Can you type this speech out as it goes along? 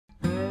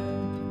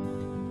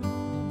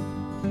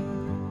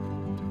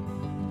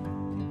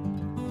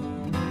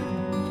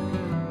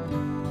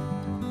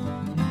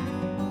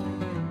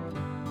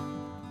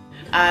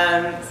So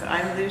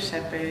I'm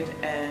Sheppard,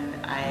 and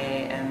I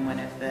am one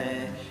of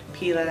the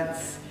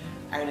Lantz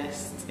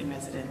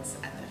Artist-in-Residence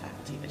at the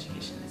Faculty of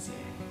Education this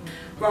year.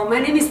 Well, my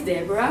name is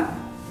Déborah,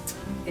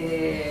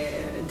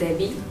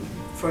 Debbie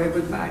for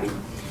everybody.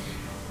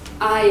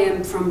 I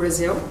am from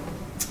Brazil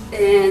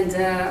and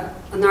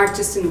an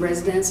artist in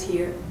residence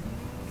here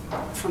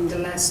from the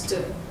last,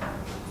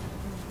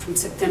 from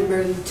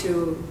September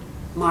to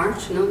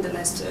March, the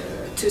last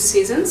 2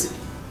 seasons.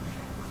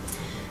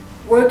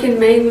 Working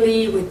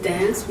mainly with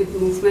dance, with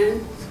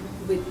movement,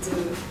 with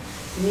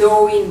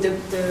knowing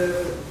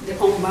the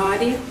own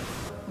body.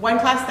 One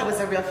class that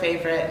was a real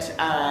favorite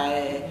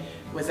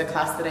was a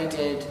class that I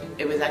did.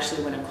 It was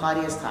actually one of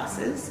Claudia's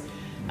classes,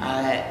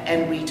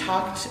 and we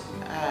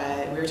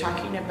were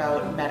talking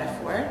about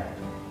metaphor.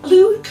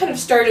 Lou kind of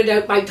started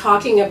out by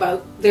talking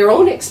about their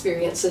own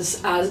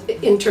experiences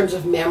in terms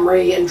of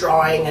memory and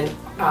drawing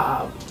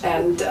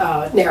and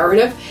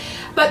narrative,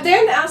 but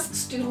then asked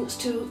students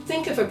to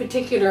think of a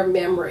particular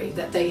memory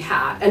that they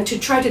had and to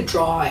try to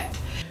draw it.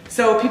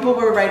 So people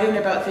were writing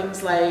about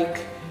things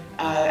like,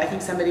 I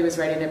think somebody was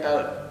writing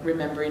about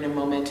remembering a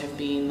moment of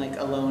being like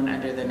alone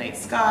under the night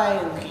sky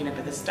and looking up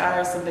at the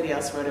stars. Somebody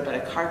else wrote about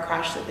a car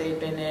crash that they'd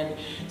been in.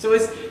 So it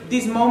was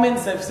these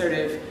moments of sort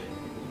of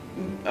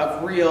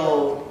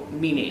real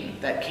meaning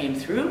that came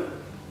through.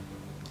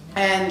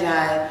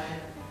 And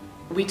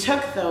we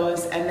took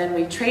those and then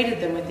we traded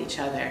them with each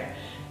other.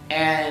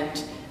 And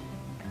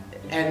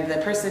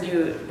the person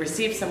who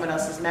received someone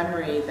else's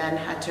memory then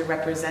had to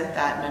represent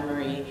that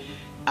memory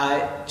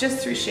just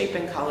through shape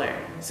and color.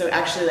 So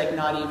actually, like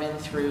not even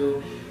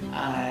through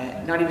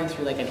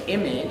like an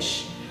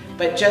image,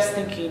 but just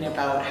thinking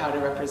about how to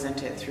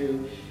represent it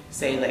through,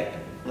 say,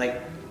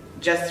 like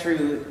just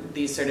through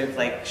these sort of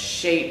like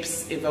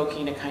shapes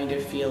evoking a kind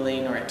of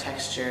feeling or a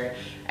texture,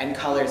 and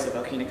colors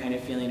evoking a kind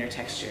of feeling or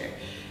texture.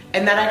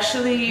 And that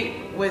actually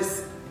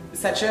was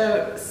such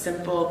a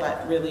simple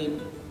but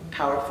really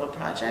powerful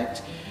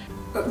project.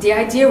 The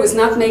idea was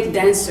not make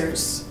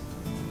dancers,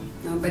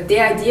 but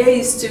the idea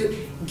is to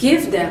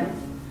give them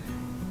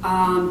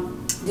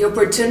the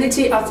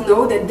opportunity of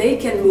know that they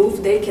can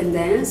move, they can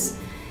dance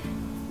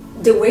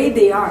the way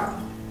they are.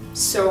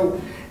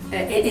 So,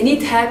 and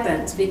it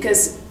happens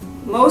because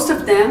most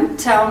of them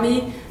tell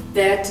me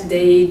that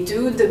they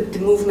do the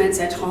movements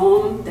at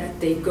home, that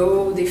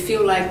they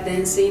feel like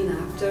dancing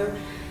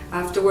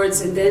afterwards,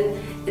 and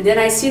then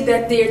I see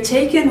that they're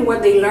taking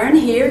what they learn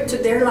here to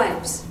their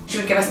lives. She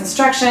would give us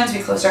instructions, we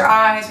closed our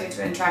eyes, we had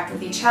to interact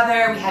with each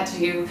other, we had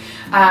to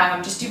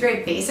just do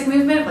very basic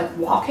movement, like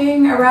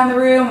walking around the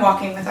room,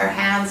 walking with our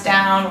hands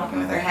down, walking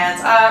with our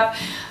hands up,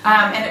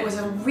 and it was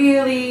a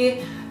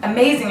really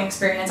amazing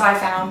experience, I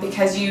found,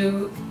 because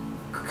you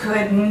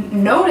could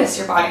notice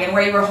your body and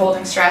where you were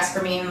holding stress.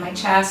 For me, in my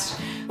chest.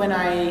 When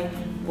I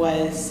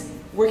was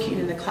working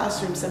in the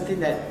classroom, something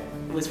that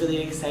was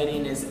really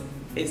exciting is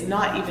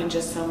not even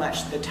just so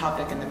much the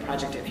topic and the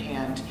project at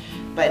hand,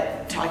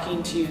 but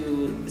talking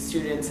to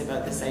students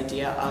about this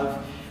idea of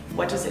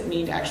what does it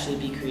mean to actually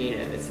be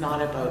creative. It's not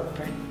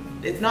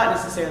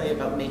necessarily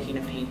about making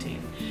a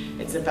painting.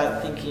 It's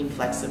about thinking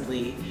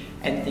flexibly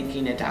and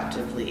thinking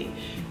adaptively,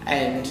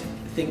 and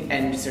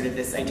sort of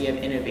this idea of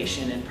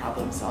innovation and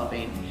problem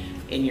solving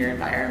in your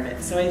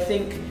environment. So I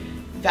think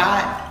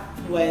that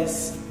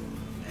was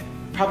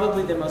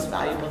probably the most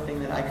valuable thing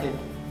that I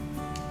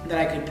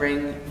could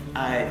bring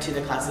to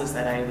the classes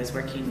that I was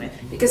working with.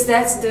 Because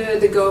that's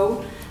the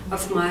goal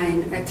of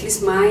mine, at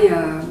least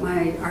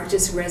my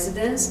artist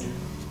residence,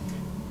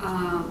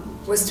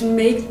 was to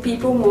make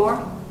people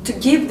to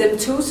give them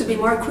tools to be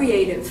more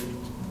creative.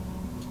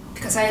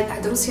 Because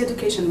I don't see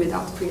education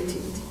without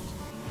creativity.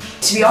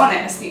 To be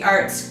honest, the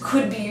arts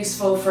could be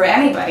useful for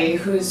anybody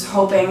who's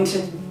hoping to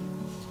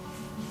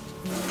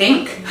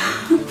think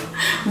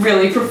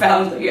really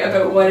profoundly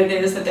about what it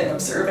is that they're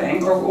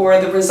observing, or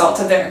the results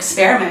of their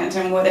experiment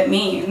and what it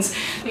means.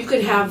 You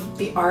could have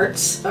the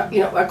arts,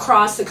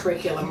 across the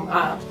curriculum.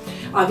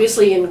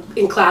 Obviously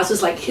in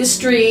classes like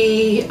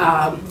history,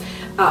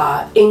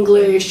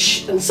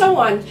 English, and so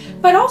on,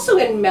 but also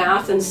in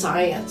math and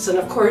science. And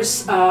of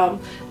course,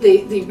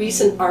 the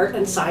recent art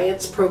and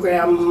science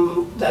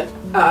program that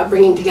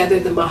bringing together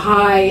the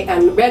Maia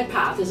and Red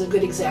Path is a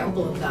good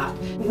example of that.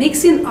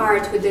 Mixing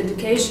art with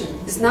education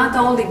is not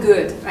only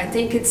good, I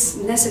think it's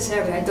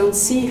necessary. I don't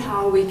see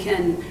how we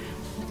can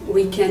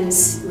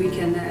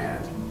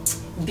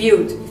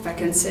build, if I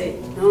can say,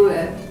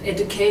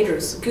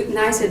 educators,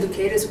 nice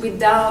educators,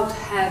 without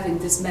having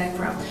this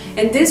background.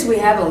 And this, we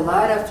have a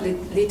lot of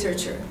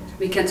literature.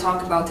 We can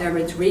talk about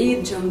Everett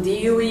Reed, John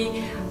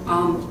Dewey,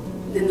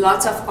 and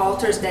lots of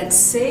authors that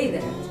say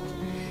that.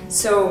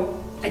 So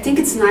I think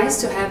it's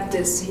nice to have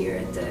this here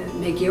at the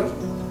McGill,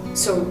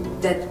 so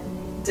that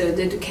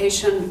the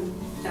education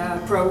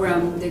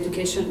program, the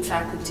education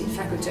faculty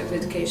of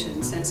education, in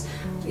a sense,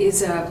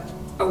 is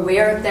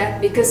aware of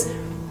that, because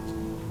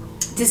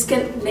this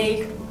can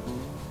make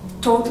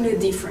totally a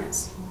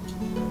difference.